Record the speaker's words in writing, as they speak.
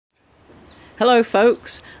Hello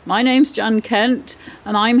folks, my name's Jan Kent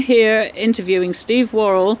and I'm here interviewing Steve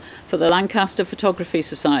Worrall for the Lancaster Photography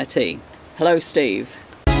Society. Hello Steve.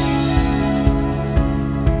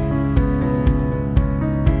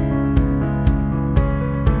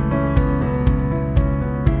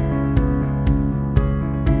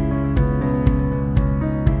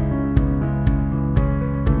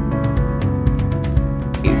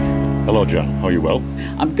 Hello Jan, how are you? Well?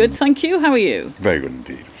 I'm good, thank you. How are you? Very good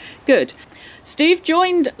indeed. Good. Steve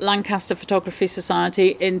joined Lancaster Photography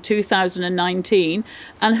Society in 2019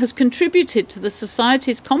 and has contributed to the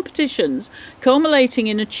Society's competitions, culminating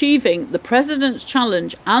in achieving the President's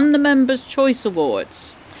Challenge and the Members' Choice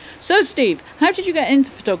Awards. So Steve, how did you get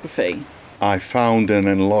into photography? I found an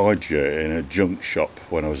enlarger in a junk shop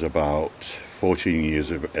when I was about 14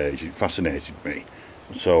 years of age. It fascinated me.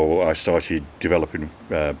 So I started developing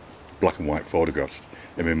black and white photographs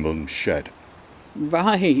in my mum's shed.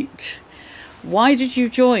 Right. Why did you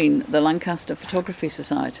join the Lancaster Photography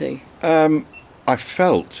Society? I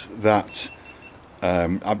felt that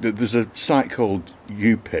there's a site called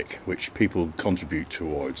UPIC which people contribute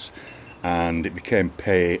towards, and it became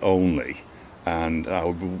pay only, and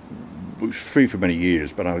it was free for many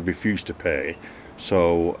years, but I refused to pay.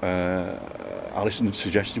 So Alison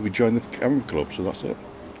suggested we join the camera club, so that's it.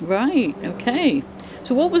 Right, okay.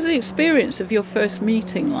 So what was the experience of your first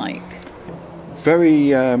meeting like?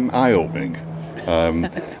 Very eye-opening.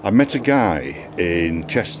 I met a guy in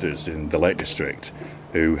Chester's in the Lake District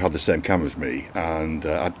who had the same camera as me, and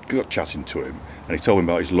I got chatting to him, and he told me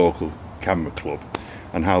about his local camera club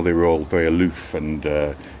and how they were all very aloof, and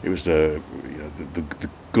it was the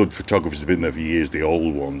good photographers had been there for years, the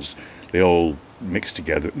old ones, they all mixed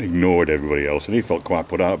together and ignored everybody else, and he felt quite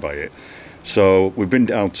put out by it. So we've been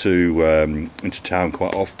down to into town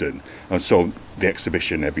quite often, and saw the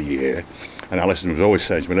exhibition every year, and Alison was always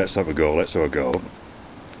saying to me, let's have a go.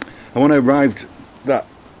 And when I arrived that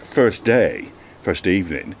first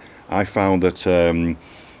evening, I found that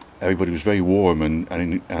everybody was very warm and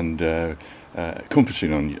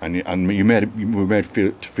comforting on you, and you were made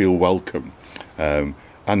to feel welcome, and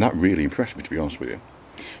that really impressed me, to be honest with you.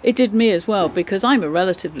 It did me as well, because I'm a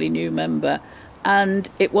relatively new member, and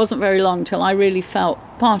it wasn't very long till I really felt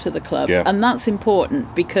part of the club. Yeah. And that's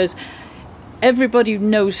important, because everybody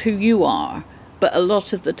knows who you are, but a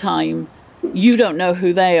lot of the time you don't know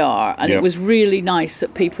who they are, and It was really nice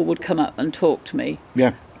that people would come up and talk to me.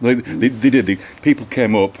 Yeah, they did. People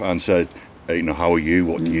came up and said, how are you,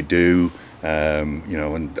 what do you do,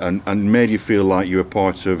 and made you feel like you were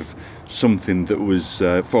part of something that was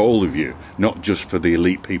for all of you, not just for the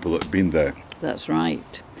elite people that had been there. That's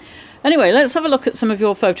right. Anyway, let's have a look at some of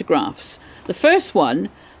your photographs. The first one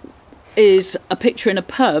is a picture in a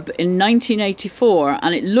pub in 1984,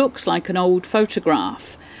 and it looks like an old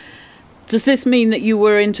photograph. Does this mean that you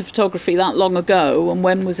were into photography that long ago, and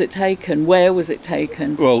when was it taken? Where was it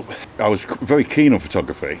taken? Well, I was very keen on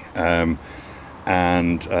photography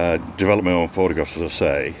and developed my own photographs, as I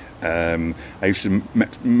say. I used to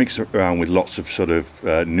mix around with lots of sort of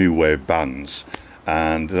new wave bands,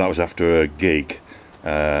 and that was after a gig.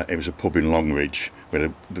 It was a pub in Longridge,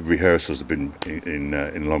 where the rehearsals have been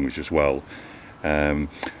in Longridge as well,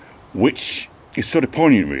 which is sort of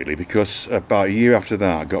poignant really, because about a year after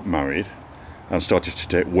that I got married and started to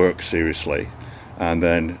take work seriously, and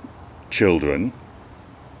then children,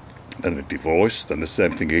 then a divorce, then the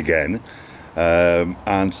same thing again,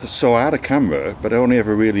 and so I had a camera, but I only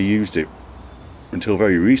ever really used it until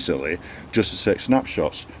very recently, just to take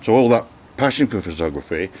snapshots. So all that passion for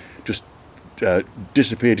photography just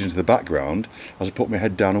disappeared into the background as I put my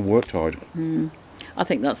head down and worked hard. I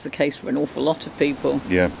think that's the case for an awful lot of people.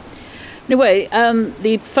 Yeah. Anyway,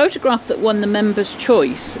 the photograph that won the Members'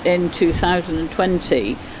 Choice in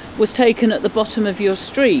 2020 was taken at the bottom of your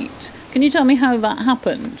street. Can you tell me how that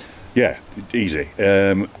happened? Yeah, easy.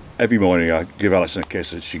 Every morning I give Alison a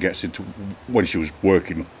kiss as she gets into, when she was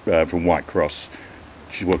working from White Cross,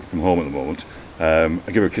 she's working from home at the moment,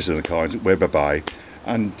 I give her a kiss in the car and say, wave bye-bye,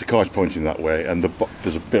 and the car's pointing that way, and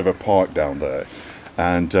there's a bit of a park down there,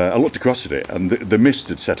 and I looked across at it, and the mist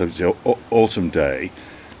had set up. It's an autumn day,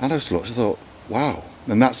 and I just looked, I thought, wow,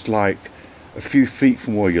 and that's like a few feet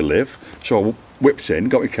from where you live. So I whipped in,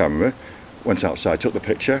 got my camera, went outside, took the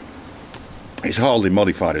picture. It's hardly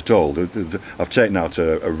modified at all. I've taken out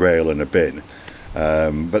a rail and a bin,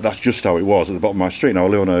 but that's just how it was at the bottom of my street. Now I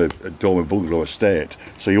live on a dormer bungalow estate,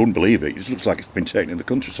 so you wouldn't believe it. It looks like it's been taken in the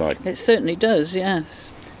countryside. It certainly does,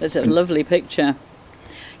 yes. It's a lovely picture.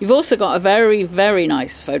 You've also got a very, very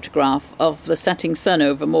nice photograph of the setting sun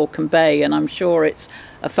over Morecambe Bay, and I'm sure it's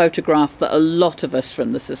a photograph that a lot of us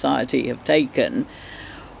from the Society have taken.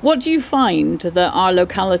 What do you find that our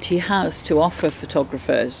locality has to offer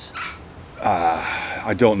photographers?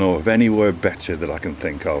 I don't know of anywhere better that I can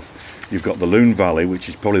think of. You've got the Loon Valley, which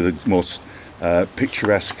is probably the most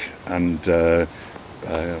picturesque and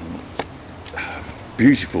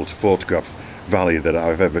beautiful to photograph valley that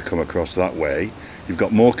I've ever come across that way. You've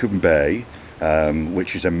got Morecambe Bay,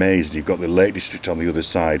 which is amazing. You've got the Lake District on the other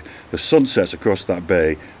side. The sunsets across that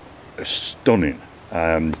bay are stunning.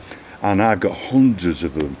 And I've got hundreds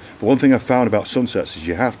of them. But one thing I found about sunsets is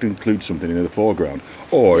you have to include something in the foreground,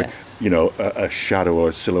 or you know, a shadow or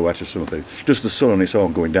a silhouette or something. Just the sun on its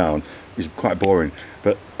own going down is quite boring.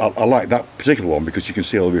 But I like that particular one because you can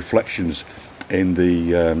see all the reflections in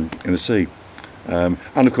the sea. And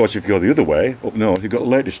of course, if you go the other way up north, you've got the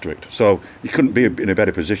Lake District. So you couldn't be in a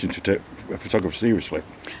better position to take a photographer seriously.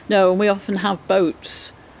 No, and we often have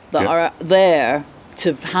boats that are there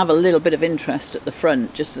to have a little bit of interest at the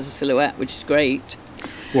front, just as a silhouette, which is great.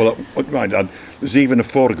 Well, right, there's even a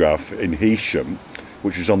photograph in Heysham,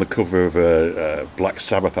 which was on the cover of a Black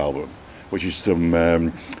Sabbath album, which is some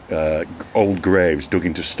old graves dug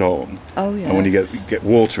into stone. Oh, yeah. And when you get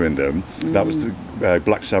water in them, that was the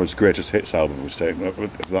Black Sabbath's greatest hits album was taken of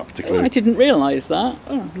that particular. Oh, I didn't realise that.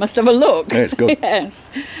 Oh, must have a look. Yeah, it's good. Yes.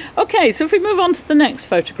 Okay, so if we move on to the next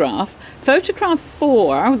photograph, photograph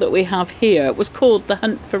 4 that we have here was called The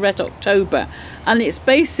Hunt for Red October, and it's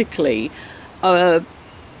basically a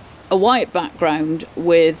white background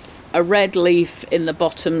with a red leaf in the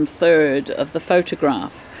bottom third of the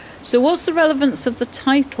photograph. So what's the relevance of the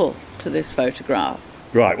title to this photograph?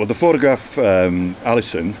 Right, well, the photograph,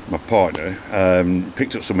 Alison, my partner,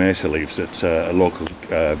 picked up some acer leaves at a local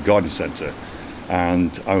garden centre,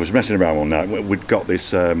 and I was messing around one night. We'd got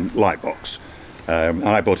this light box, and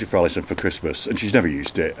I bought it for Alison for Christmas, and she's never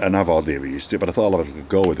used it, and I've hardly ever used it, but I thought I'll have a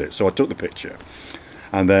go with it. So I took the picture,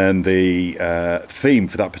 and then the theme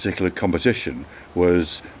for that particular competition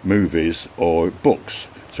was movies or books,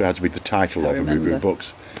 so it had to be the title of a movie or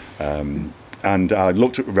books. And I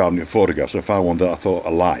looked around at photographs and I found one that I thought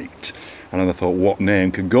I liked, and then I thought, what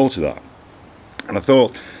name can go to that? And I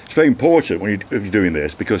thought it's very important if you're doing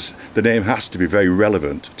this, because the name has to be very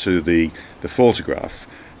relevant to the photograph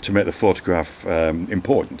to make the photograph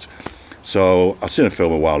important. So I've seen a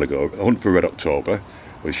film a while ago, A Hunt for Red October,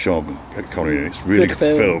 with Sean Connery, and it's a really good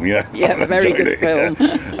film. Yeah, very good film.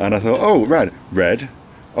 Yeah. And I thought, oh, Red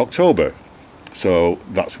October. So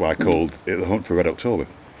that's why I called it The Hunt for Red October.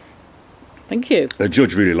 Thank you. The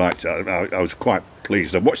judge really liked it. I was quite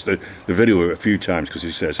pleased. I've watched the video a few times because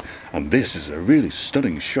he says, and this is a really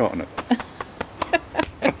stunning shot. And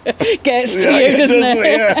gets to you, doesn't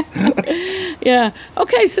it? Yeah. Yeah.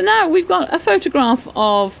 Okay, so now we've got a photograph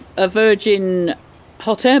of a Virgin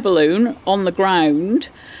hot air balloon on the ground.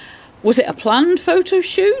 Was it a planned photo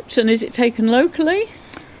shoot, and is it taken locally?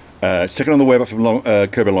 It's taken on the way back from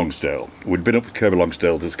Kirby Longsdale. We'd been up to Kirby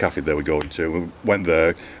Longsdale to this cafe they were going to. We went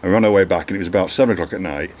there and ran our way back, and it was about 7 o'clock at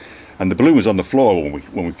night. And the balloon was on the floor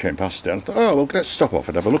when we came past it. And I thought, oh, well, let's stop off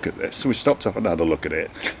and have a look at this. So we stopped off and had a look at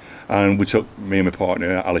it. And me and my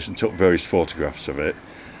partner, Alison, took various photographs of it.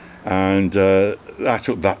 And I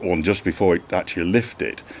took that one just before it actually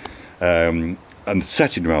lifted. And the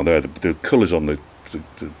setting around there, the colours on the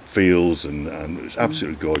fields, and it was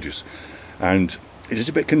absolutely gorgeous. And it is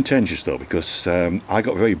a bit contentious though, because I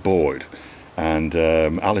got very bored, and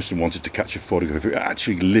Alison wanted to catch a photograph of it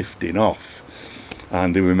actually lifting off,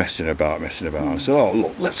 and they were messing about. I said, oh,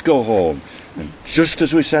 look, let's go home. And just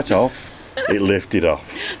as we set off, it lifted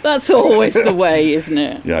off. That's always the way, isn't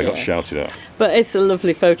it? Yeah, I got shouted at. But it's a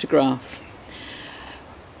lovely photograph.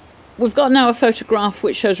 We've got now a photograph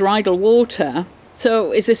which shows Rydal Water.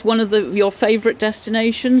 So is this one of your favourite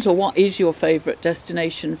destinations, or what is your favourite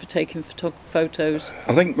destination for taking photos?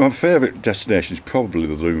 I think my favourite destination is probably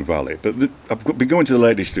the Loon Valley, but I've been going to the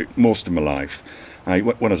Lake District most of my life.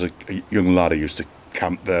 When I was a young lad, I used to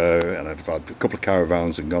camp there, and I've had a couple of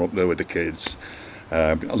caravans and gone up there with the kids.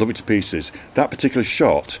 I love it to pieces. That particular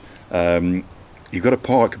shot, you've got to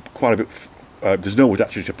park quite a bit. There's nowhere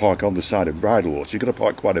actually to park on the side of Rydal Water. You've got to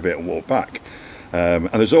park quite a bit and walk back. And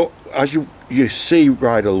there's as you see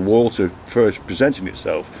Rydal Water first presenting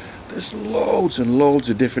itself, there's loads and loads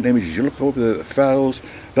of different images. You look over the fells.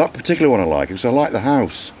 That particular one I like because I like the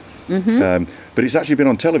house. But it's actually been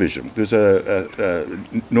on television. There's a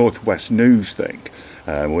Northwest News thing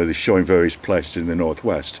where they're showing various places in the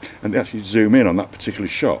Northwest, and they actually zoom in on that particular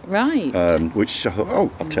shot. Right. Which I thought,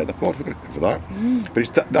 oh, I'll take the photograph for that.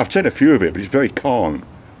 But I've taken a few of it, but it's very calm,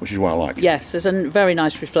 which is what I like. Yes, there's a very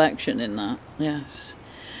nice reflection in that. Yes.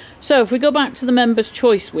 So if we go back to the Members'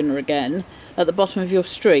 Choice winner again, at the bottom of your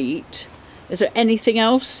street, Is there anything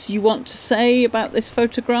else you want to say about this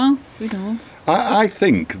photograph? I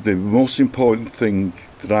think the most important thing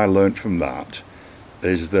that I learned from that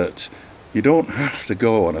is that you don't have to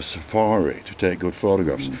go on a safari to take good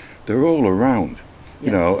photographs. They're all around.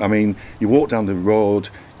 Yes. I mean, you walk down the road,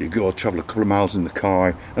 you go travel a couple of miles in the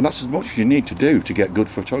car, and that's as much as you need to do to get good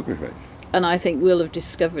photography. And I think we'll have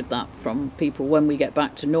discovered that from people when we get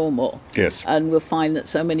back to normal. Yes. And we'll find that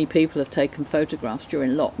so many people have taken photographs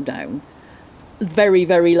during lockdown, very,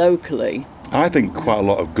 very locally. I think quite a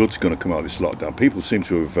lot of good's going to come out of this lockdown. People seem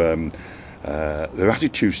to have, their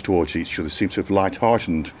attitudes towards each other seem to have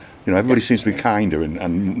light-hearted. Everybody seems to be kinder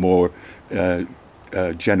and more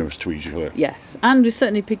generous to each other. Yes, and we've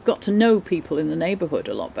certainly got to know people in the neighbourhood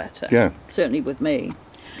a lot better. Yeah. Certainly with me.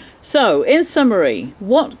 So, in summary,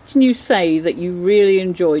 what can you say that you really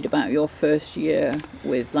enjoyed about your first year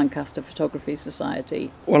with Lancaster Photography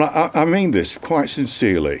Society? Well, I mean this quite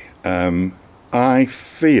sincerely. I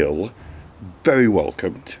feel very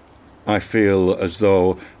welcomed. I feel as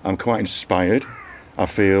though I'm quite inspired. I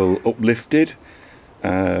feel uplifted.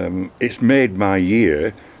 It's made my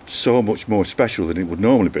year so much more special than it would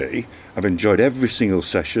normally be. I've enjoyed every single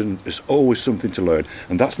session. There's always something to learn,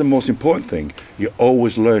 and that's the most important thing. You're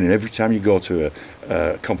always learning every time you go to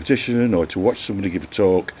a competition or to watch somebody give a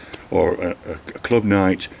talk or a club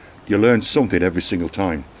night. You learn something every single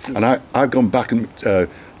time. And I've gone back and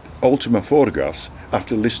altered my photographs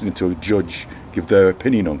after listening to a judge give their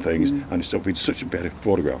opinion on things, and it's been such a better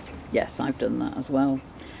photograph. Yes, I've done that as well.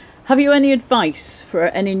 Have you any advice for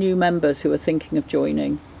any new members who are thinking of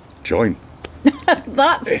joining? Join.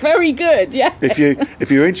 That's very good, yeah. If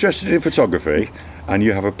you're interested in photography and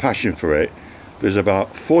you have a passion for it, there's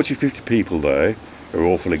about 40-50 people there who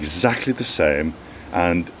all feel exactly the same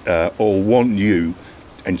and all want you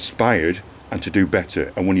inspired and to do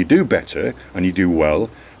better. And when you do better and you do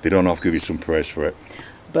well, they don't have to give you some praise for it.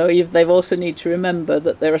 But they've also need to remember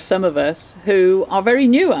that there are some of us who are very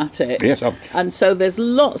new at it. Yes. And so there's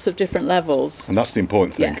lots of different levels. And that's the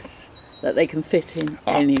important thing. Yes, that they can fit in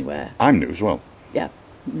anywhere. I'm new as well. Yeah.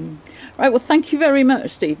 Right, well, thank you very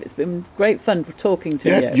much, Steve. It's been great fun talking to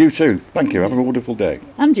you. Yeah, you too. Thank you. Have a wonderful day.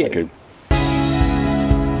 And you. Thank you.